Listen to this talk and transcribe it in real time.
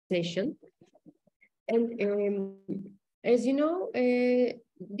session. And as you know,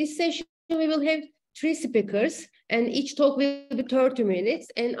 this session we will have 3 speakers, and each talk will be 30 minutes.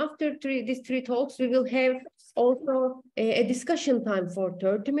 And after these three talks, we will have also a discussion time for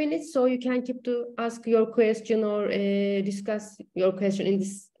 30 minutes. So you can keep to ask your question or discuss your question in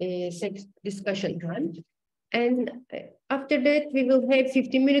this discussion time. And after that, we will have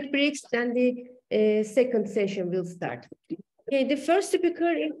 15-minute breaks, and the second session will start. Okay, the first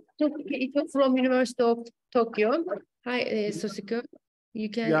speaker is Sosuke from University of Tokyo. Hi, Sosuke. You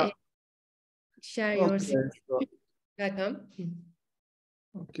can share your screen. Welcome.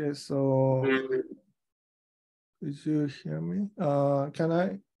 Okay, so could you hear me?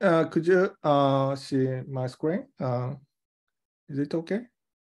 Could you see my screen? Is it okay?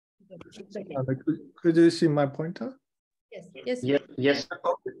 Could you see my pointer? Yes.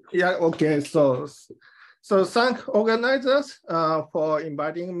 Yeah, okay. So thank organizers for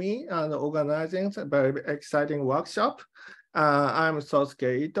inviting me and organizing a very exciting workshop. I'm Sosuke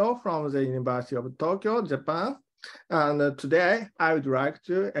Ito from the University of Tokyo, Japan. And today I would like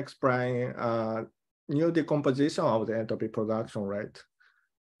to explain new decomposition of the entropy production rate.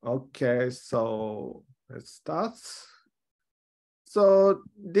 Okay, so let's start. So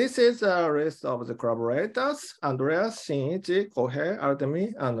this is a list of the collaborators: Andreas, Shinichi, Kohei,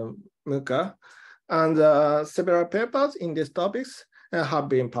 Artemi, and Muka. And several papers in these topics have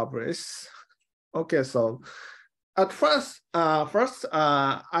been published. Okay, so at first,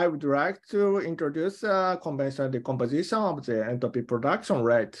 I would like to introduce conventional decomposition of the entropy production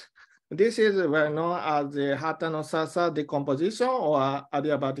rate. This is well known as the Hata-no-Sasa decomposition or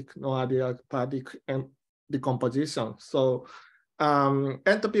adiabatic non-adiabatic decomposition. So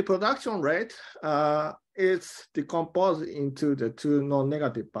entropy production rate is decomposed into the two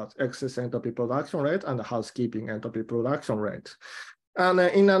non-negative parts: excess entropy production rate and housekeeping entropy production rate. And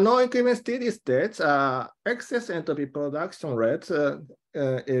in a non-equivalent steady state, excess entropy production rate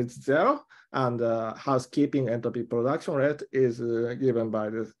is 0, and housekeeping entropy production rate is given by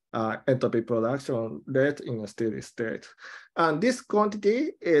the entropy production rate in a steady state. And this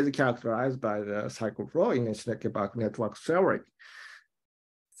quantity is characterized by the cycle flow in a Schneckebach network theory.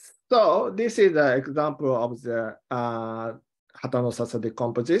 So this is an example of the Hata-no-Sasa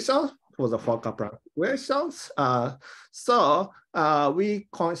decomposition for the Fokker-Planck equations. We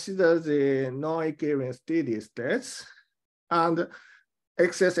consider the non-equivalent steady states, and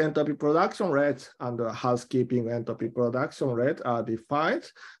excess entropy production rate and the housekeeping entropy production rate are defined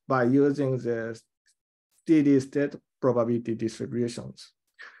by using the steady state probability distributions.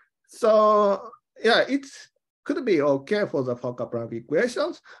 So yeah, it could be okay for the Fokker-Planck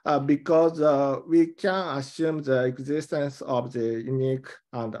equations because we can assume the existence of the unique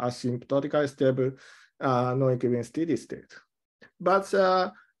and asymptotically stable non-equivalent steady state. But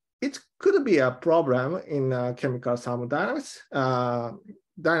it could be a problem in chemical thermodynamics.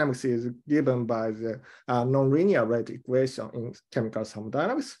 Dynamics is given by the nonlinear rate equation in chemical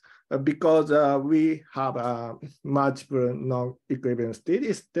thermodynamics because we have multiple non-equivalent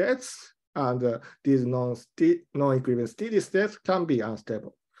steady states, and these non-equivalent steady states can be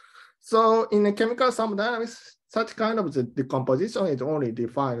unstable. So in the chemical thermodynamics, such kind of the decomposition is only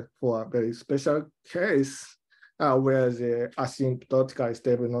defined for a very special case where the asymptotically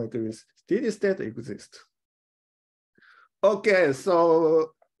stable non-equivalent steady state exists. Okay,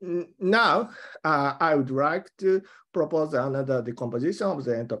 so now I would like to propose another decomposition of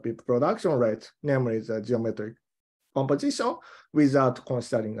the entropy production rate, namely the geometric composition without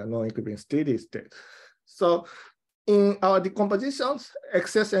considering a non-equivalent steady state. So in our decompositions,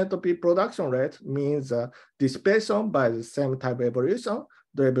 excess entropy production rate means dissipation by the same type evolution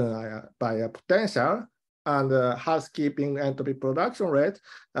driven by a potential, and housekeeping entropy production rate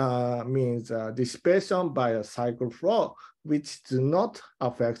means dissipation by a cycle flow, which do not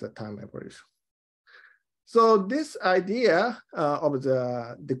affect the time evolution. So this idea of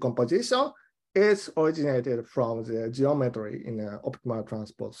the decomposition is originated from the geometry in the optimal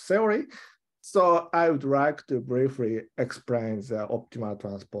transport theory. So I would like to briefly explain the optimal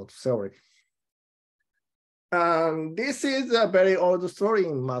transport theory. This is a very old story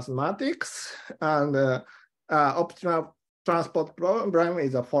in mathematics, and optimal transport problem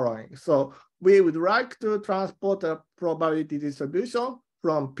is the following. So we would like to transport a probability distribution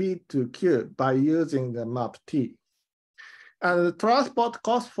from P to Q by using the map T. And the transport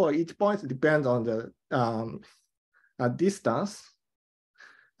cost for each point depends on the distance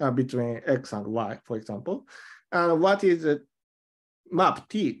between X and Y, for example. And what is the map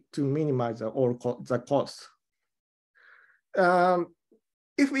T to minimize the cost?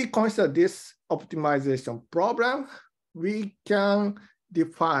 If we consider this optimization problem, we can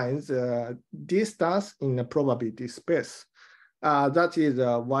defines distance in a probability space. That is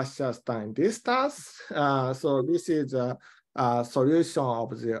a Wasserstein distance. So this is a solution of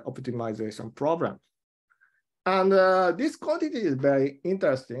the optimization problem. And this quantity is very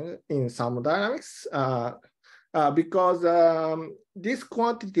interesting in thermodynamics because this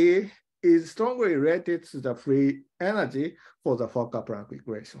quantity is strongly related to the free energy for the Fokker-Planck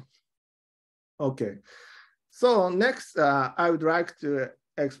equation. Okay, so next I would like to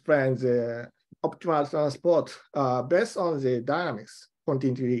explain the optimal transport based on the dynamics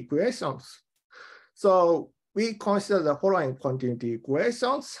continuity equations. So we consider the following continuity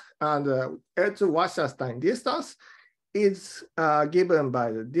equations, and L2 Wasserstein distance is given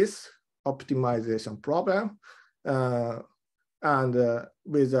by this optimization problem and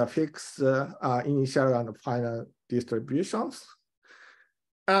with a fixed initial and final distributions.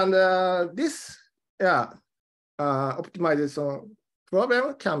 And this optimization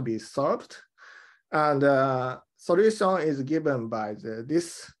problem can be solved, and solution is given by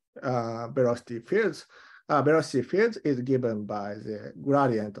this velocity fields. Velocity field is given by the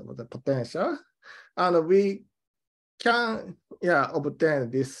gradient of the potential, and we can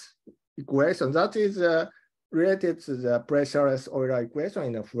obtain this equation that is related to the pressureless Euler equation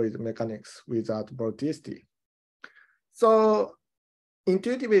in the fluid mechanics without vorticity. So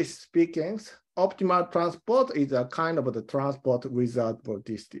intuitively speaking, optimal transport is a kind of the transport without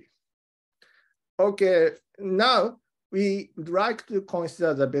vorticity. Okay, now we would like to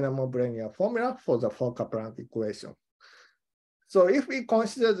consider the Benamou-Brenier formula for the Fokker-Planck equation. So if we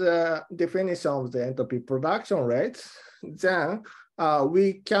consider the definition of the entropy production rate, then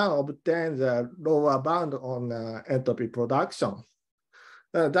we can obtain the lower bound on entropy production.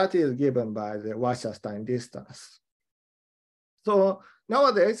 That is given by the Wasserstein distance. So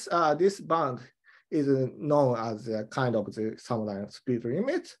nowadays, this bound is known as a kind of the thermodynamic speed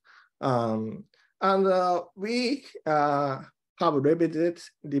limit. And we have revisited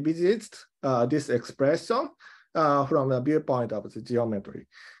this expression from the viewpoint of the geometry.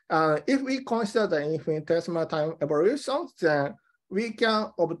 If we consider the infinitesimal time evolution, then we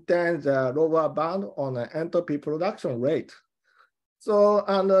can obtain the lower bound on the entropy production rate. So,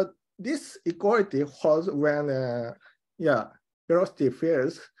 and this equality holds when, velocity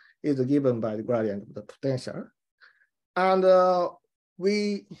fields is given by the gradient of the potential. And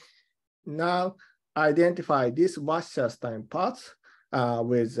we now identify this Wasserstein parts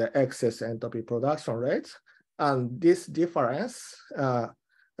with the excess entropy production rate, and this difference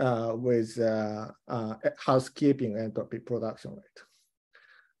with housekeeping entropy production rate.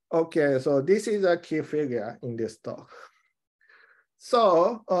 Okay, so this is a key figure in this talk.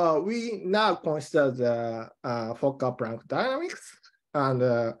 So we now consider the Fokker-Planck dynamics, and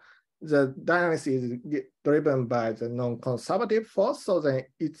the dynamics is driven by the non-conservative force, so that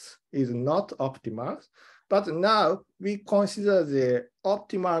it is not optimal. But now we consider the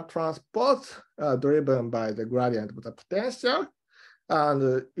optimal transport driven by the gradient of the potential,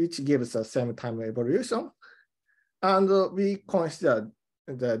 and which gives the same time evolution. And we consider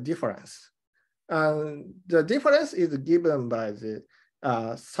the difference. And the difference is given by the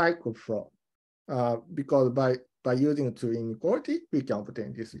cycle flow, because by using two inequality, we can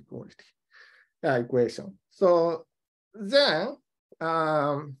obtain this equality equation. So then,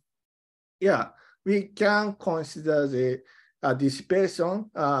 we can consider the dissipation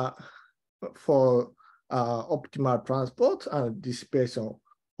for optimal transport and dissipation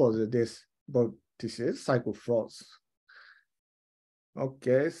for this vortices cycle flows.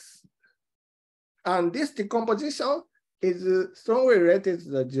 Okay, and this decomposition is strongly related to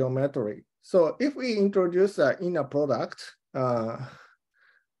the geometry. So if we introduce an inner product, then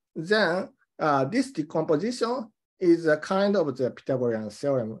this decomposition is a kind of the Pythagorean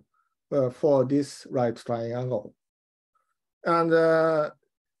theorem for this right triangle. And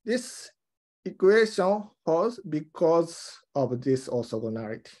this equation holds because of this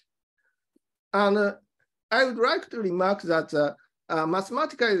orthogonality. And I would like to remark that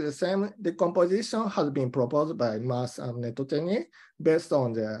mathematically the same decomposition has been proposed by Mas and Netoteni based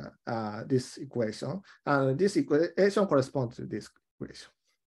on the, this equation. And this equation corresponds to this equation.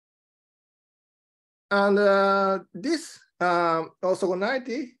 And this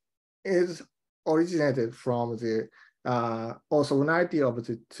orthogonality is originated from the orthogonality of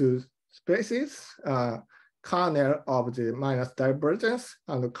the two spaces, kernel of the minus divergence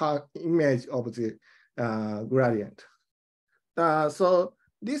and the image of the gradient. So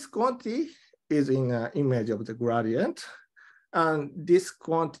this quantity is in image of the gradient, and this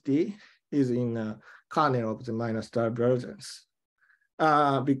quantity is in kernel of the minus divergence,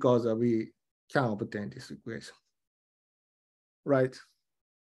 because we can obtain this equation, right?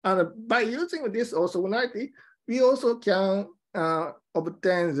 And by using this orthogonality, we also can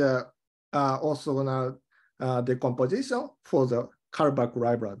obtain the orthogonal decomposition for the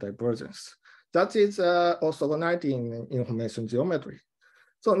Kullback-Leibler divergence. That is orthogonality in information geometry.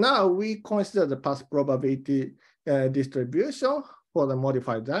 So now we consider the path probability distribution for the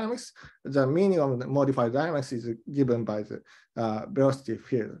modified dynamics. The meaning of the modified dynamics is given by the velocity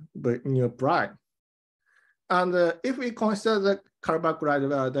field, nu prime. And if we consider the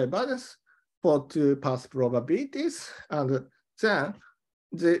Kullback-Leibler divergence for two path probabilities, and then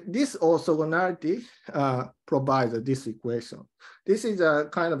this orthogonality provides this equation. This is a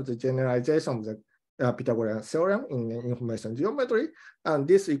kind of the generalization of the Pythagorean theorem in information geometry, and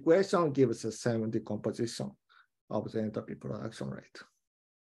this equation gives the same decomposition of the entropy production rate.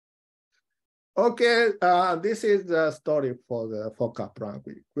 Okay, this is the story for the Fokker-Planck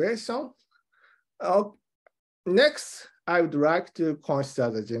equation. Next, I would like to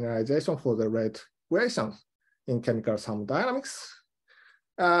consider the generalization for the rate equations in chemical thermodynamics.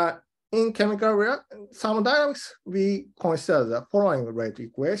 In chemical thermodynamics, we consider the following rate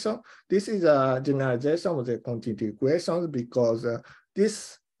equation. This is a generalization of the continuity equations because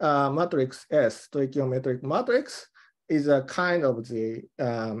this matrix S, stoichiometric matrix, is a kind of the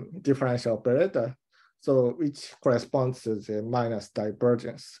differential operator, so which corresponds to the minus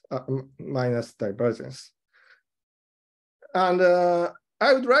divergence. And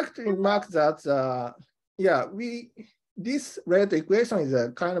I would like to remark that, this rate equation is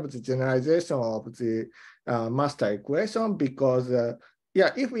a kind of the generalization of the master equation because,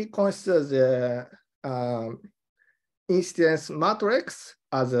 if we consider the incidence matrix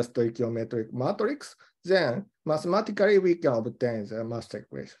as a stoichiometric matrix, then mathematically we can obtain the master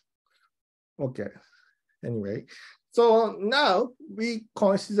equation. Okay, anyway. So now we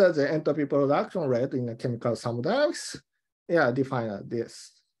consider the entropy production rate in the chemical thermodynamics, defined as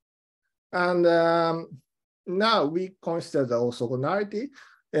this. And now we consider the orthogonality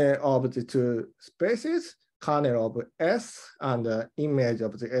of the two spaces, kernel of S and the image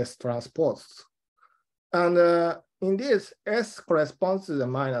of the S transpose. And in this, S corresponds to the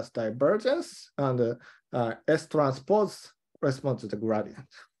minus divergence, and S transpose corresponds to the gradient.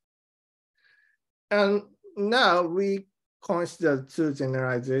 And now we consider two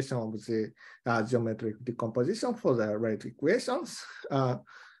generalization of the geometric decomposition for the rate equations.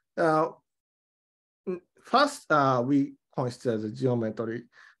 First, we consider the geometry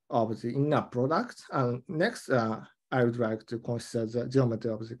of the inner product. And next, I would like to consider the geometry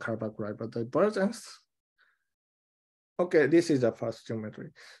of the Kullback-Leibler divergence. Okay, this is the first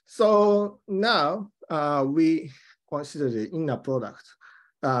geometry. So now we consider the inner product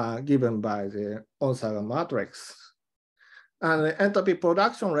given by the Onsager matrix. And the entropy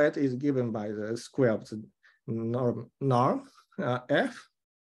production rate is given by the square of the norm F.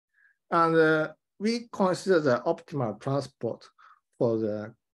 And we consider the optimal transport for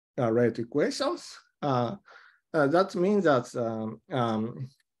the rate equations. That means that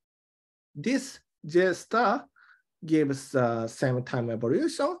this J star gives same time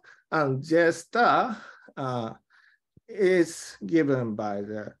evolution, and J star is given by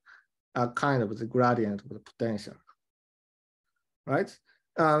the kind of the gradient of the potential, right?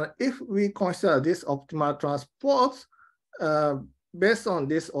 If we consider this optimal transport, based on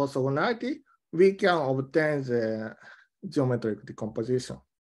this orthogonality, we can obtain the geometric decomposition,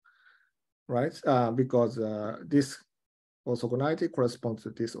 right? Because this orthogonality corresponds to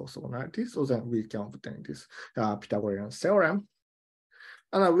this orthogonality, so then we can obtain this Pythagorean theorem.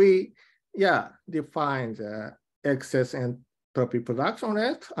 And we, define the excess entropy production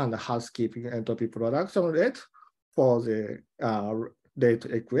rate and the housekeeping entropy production rate for the rate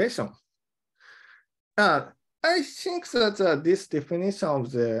equation. I think that this definition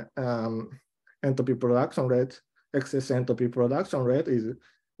of the entropy production rate, excess entropy production rate, is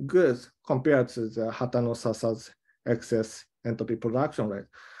good compared to the Hatano-Sasa's excess entropy production rate.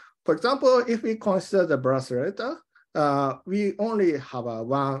 For example, if we consider the Brasseretter, we only have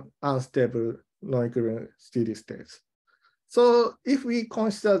one unstable non-equilibrium steady state. So if we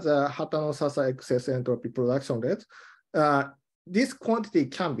consider the Hatano-Sasa excess entropy production rate, this quantity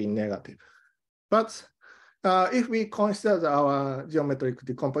can be negative. But if we consider our geometric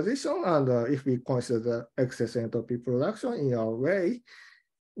decomposition and if we consider the excess entropy production in our way,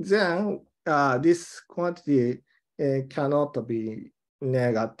 then this quantity cannot be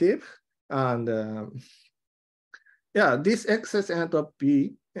negative. And this excess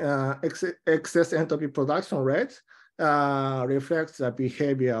entropy production rate reflects the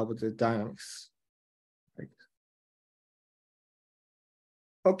behavior of the dynamics.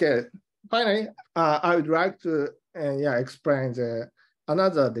 Okay, finally, I would like to explain the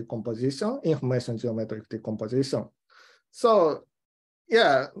another decomposition, information geometric decomposition. So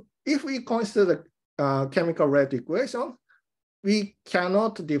yeah, if we consider the chemical rate equation, we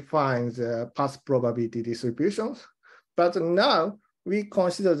cannot define the path probability distributions, but now we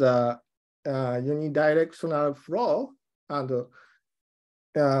consider the unidirectional flow and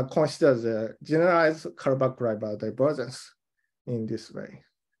consider the generalized Kullback-Leibler divergence in this way.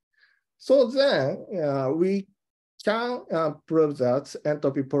 So then we can prove that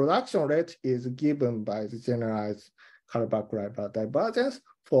entropy production rate is given by the generalized Kullback-Leibler divergence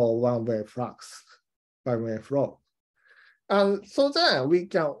for one-way flux, one-way flow. And so then we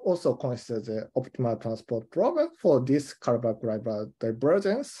can also consider the optimal transport problem for this Kullback-Leibler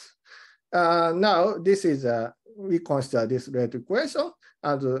divergence. Now this is we consider this rate equation,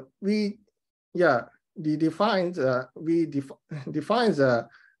 and we define the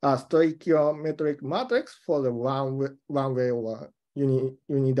stoichiometric matrix for the one-way or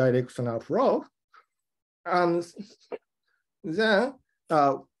unidirectional flow. And then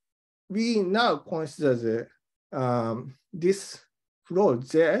we now consider the this flow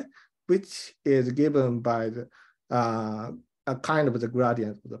J, which is given by the a kind of the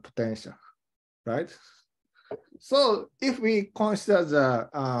gradient of the potential, right? So if we consider the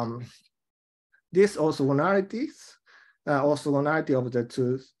these orthogonalities, orthogonality of the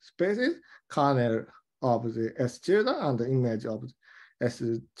two spaces, kernel of the S tilde and the image of the S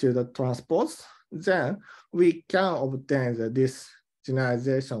tilde transpose, then we can obtain this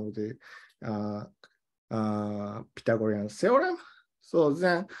generalization of the Pythagorean theorem. So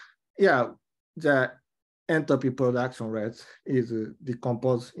then, yeah, the entropy production rate is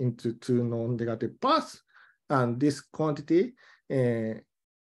decomposed into two non-negative parts, and this quantity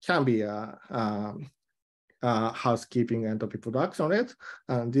can be a housekeeping entropy production rate,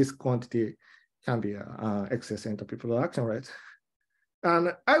 and this quantity can be a excess entropy production rate.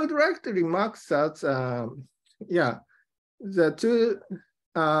 And I would like to remark that, yeah, the two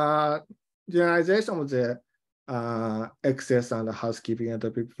generalization of the excess and housekeeping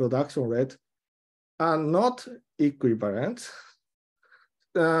entropy production rate are not equivalent,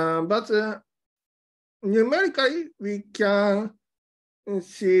 but numerically we can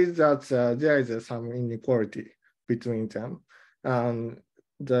see that there is some inequality between them, and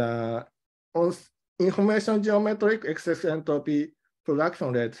the information geometric excess entropy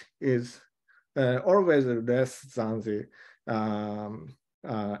production rate is always less than the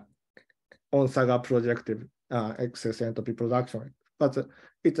Onsaga projective excess entropy production rate, but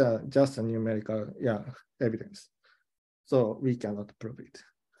it's just a numerical evidence, so we cannot prove it.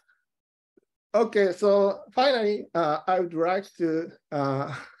 Okay, so finally, I would like to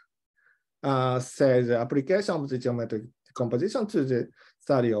say the application of the geometric decomposition to the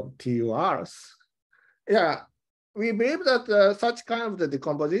study of TURs. Yeah, we believe that such kind of the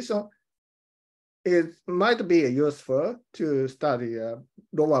decomposition might be useful to study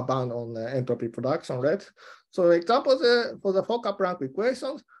lower bound on the entropy production rate. So example, for the Fokker-Planck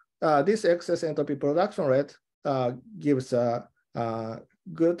equations, this excess entropy production rate gives a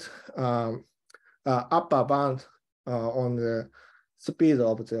good upper bound on the speed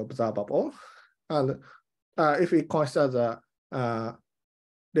of the observable. And if we consider the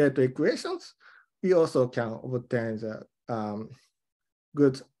rate equations, we also can obtain the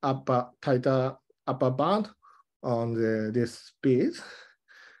good tighter upper bound on this speed.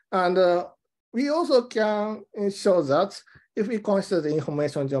 And we also can show that if we consider the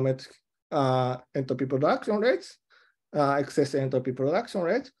information geometric entropy production rates, excess entropy production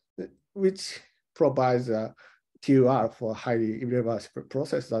rate, which provides a TUR for highly irreversible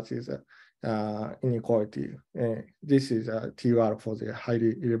process, that is inequality. This is a TUR for the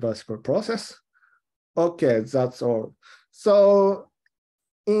highly irreversible process. Okay, that's all. So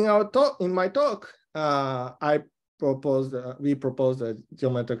in my talk, we proposed a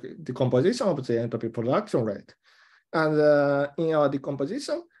geometric decomposition of the entropy production rate. And in our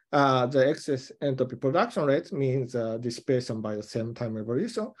decomposition, the excess entropy production rate means dissipation by the same time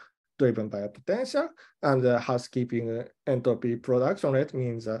evolution driven by a potential, and the housekeeping entropy production rate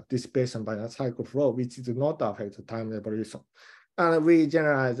means dissipation by a cycle flow, which does not affect the time evolution. And we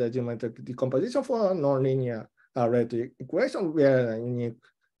generalize the geometric decomposition for a nonlinear rate equation where unique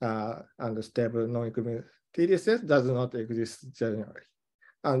and stable non-equilibrium set does not exist generally.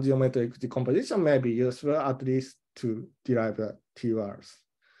 And geometric decomposition may be useful at least to derive the TURs.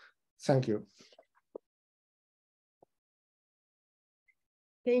 Thank you.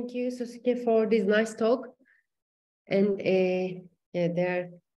 Thank you, Sosuke, for this nice talk. And there are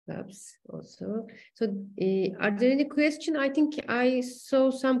labs also. So are there any questions? I think I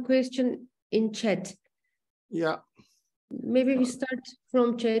saw some question in chat. Yeah. Maybe we start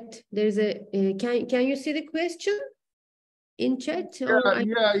from chat. There's a can you see the question in chat?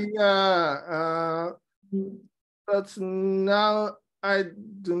 But now I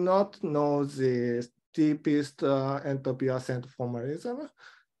do not know the deepest entropy ascent formalism.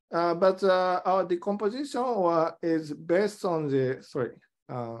 But our decomposition is based on the sorry.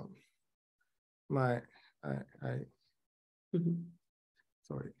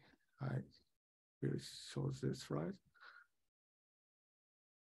 Sorry, I will show this slide.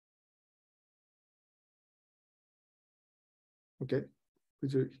 Okay,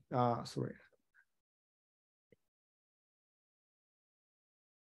 could you, sorry.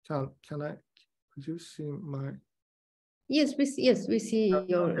 Can I, could you see my? Yes, we see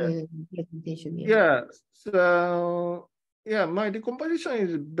your presentation. Yeah, so yeah, my decomposition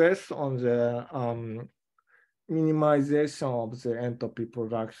is based on the minimization of the entropy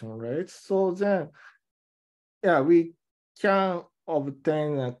production rate. So then, yeah, we can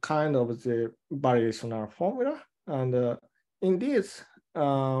obtain a kind of the variational formula. And in this,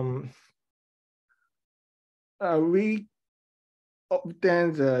 we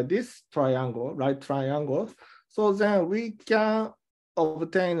obtain this triangle, right triangle. So then we can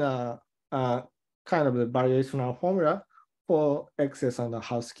obtain a kind of the variational formula for excess and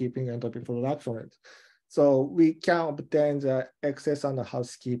housekeeping entropy production rate. So we can obtain the excess and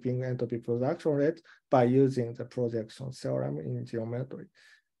housekeeping entropy production rate by using the projection theorem in geometry.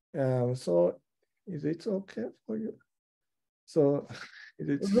 So is it okay for you? So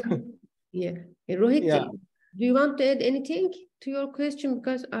is it? Yeah, Rohit, yeah. Do you want to add anything to your question?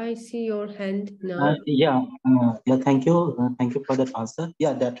 Because I see your hand now. Yeah, thank you. Thank you for that answer.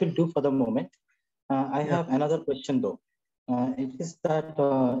 Yeah, that will do for the moment. I have another question though. It is that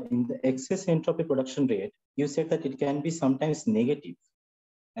in the excess entropy production rate, you said that it can be sometimes negative.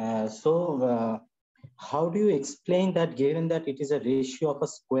 So how do you explain that given that it is a ratio of a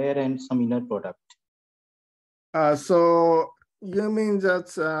square and some inner product? So you mean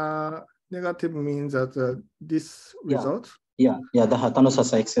that negative means that this result? Yeah, the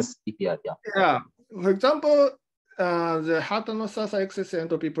Hatano-Sasa excess DPR, Yeah, for example, the Hatano-Sasa excess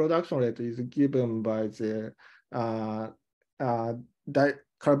entropy production rate is given by the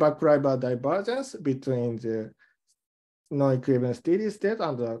Kalbach-Reiber divergence between the non-equivalent steady state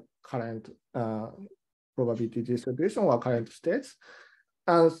and the current probability distribution or current states.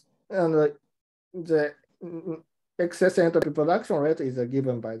 And the excess entropy production rate is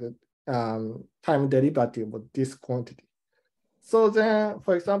given by the time derivative of this quantity. So then,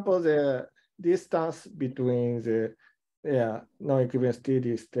 for example, the distance between the non-equivalent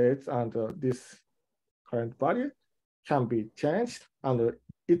steady states and this current value can be changed, and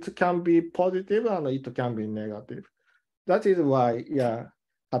it can be positive and it can be negative. That is why,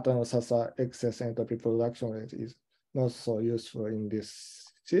 Hatano-Sasa excess entropy production rate is not so useful in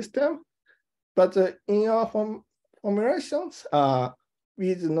this system. But in our formulations,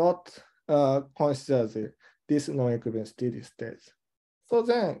 we do not consider this non-equivalent steady states. So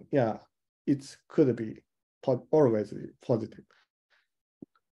then, it could be always positive.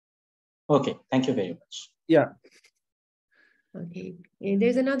 Okay, thank you very much. Yeah. Okay,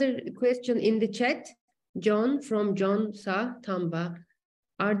 there's another question in the chat. John from John Sa Tamba.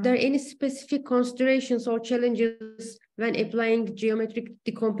 Are there any specific considerations or challenges when applying geometric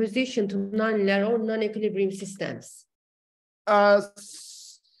decomposition to nonlinear or non-equilibrium systems? So,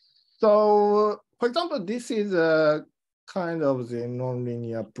 for example, this is a kind of the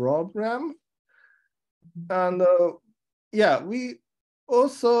nonlinear problem. And we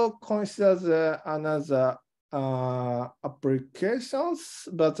also consider another applications,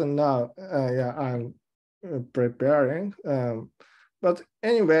 but now, I'm preparing. But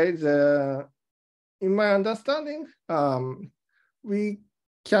anyway, in my understanding, we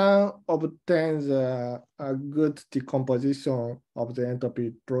can obtain a good decomposition of the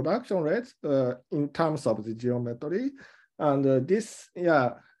entropy production rate in terms of the geometry. And this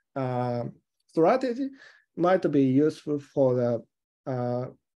strategy might be useful for the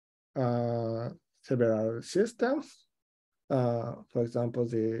several systems. For example,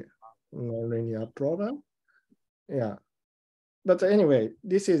 the nonlinear problem. Yeah. But anyway,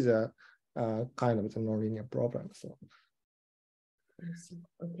 this is a kind of the nonlinear problem. So.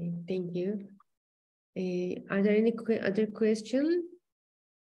 Okay, thank you. Are there any other questions?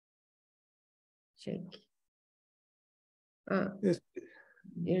 Check. Yes.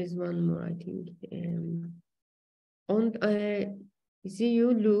 There is one more, I think. On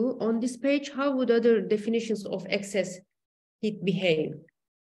Ziyu Lu, on this page, how would other definitions of excess heat behave?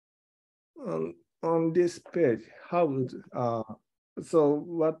 On this page, how would So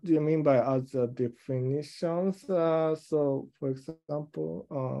what do you mean by other definitions? So for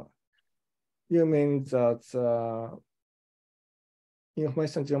example, you mean that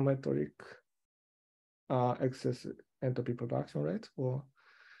information geometric excess entropy production rate, or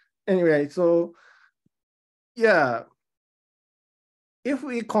anyway, so yeah, if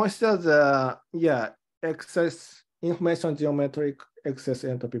we consider the excess information geometric excess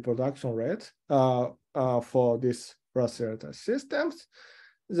entropy production rate for these Russell systems,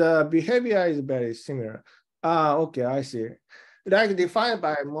 the behavior is very similar. Okay, I see. Like defined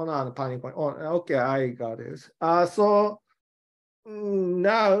by mono and panic point. Oh, okay, I got it. So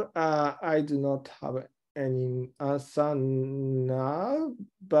now I do not have any answer now,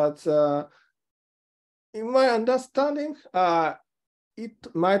 but in my understanding,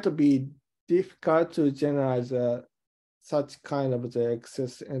 it might be difficult to generalize such kind of the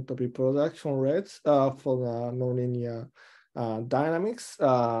excess entropy production rates for the nonlinear dynamics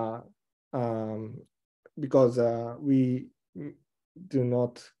because we do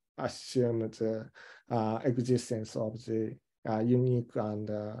not assume the existence of the unique and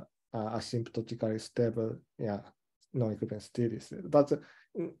asymptotically stable non-equivalent steady state. But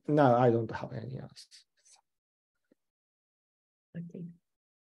now I don't have any answers. Okay,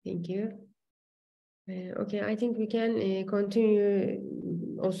 thank you. Okay, I think we can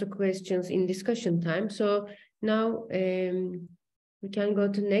continue also questions in discussion time. So now we can go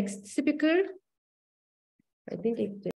to next speaker. I think if